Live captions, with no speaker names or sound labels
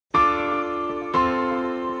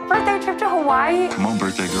to Hawaii? Come on,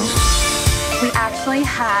 birthday girl. We actually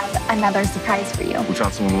have another surprise for you. We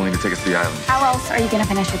found someone willing to take us to the island. How else are you gonna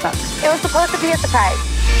finish your book? It was supposed to be a surprise.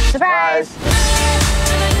 Surprise!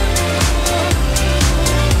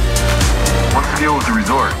 What's the deal with the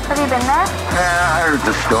resort? Have you been there? Yeah, I heard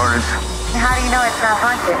the stories. How do you know it's not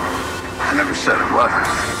haunted? I never said it wasn't.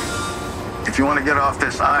 If you want to get off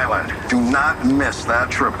this island, do not miss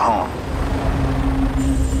that trip home.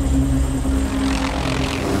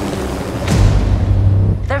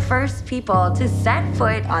 The first people to set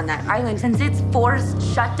foot on that island since its forced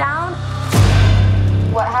shutdown.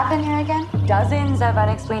 What happened here again? Dozens of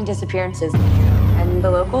unexplained disappearances. And the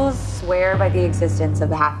locals swear by the existence of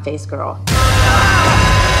the half-faced girl.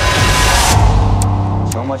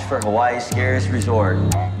 So much for Hawaii's scariest resort.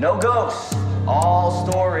 No ghosts, all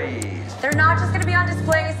stories. They're not just gonna be on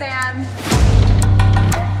display, Sam.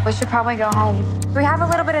 We should probably go home. We have a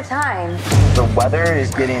little bit of time. The weather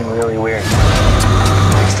is getting really weird.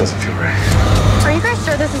 This doesn't feel right. Are you guys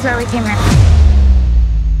sure this is where we came in?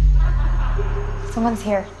 Someone's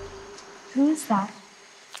here. Who is that?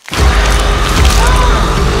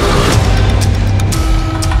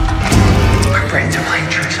 Our brains are playing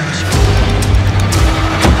tricks on us.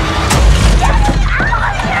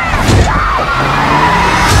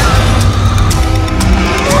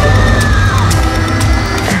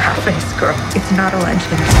 The half-faced girl. It's not a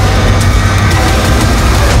legend.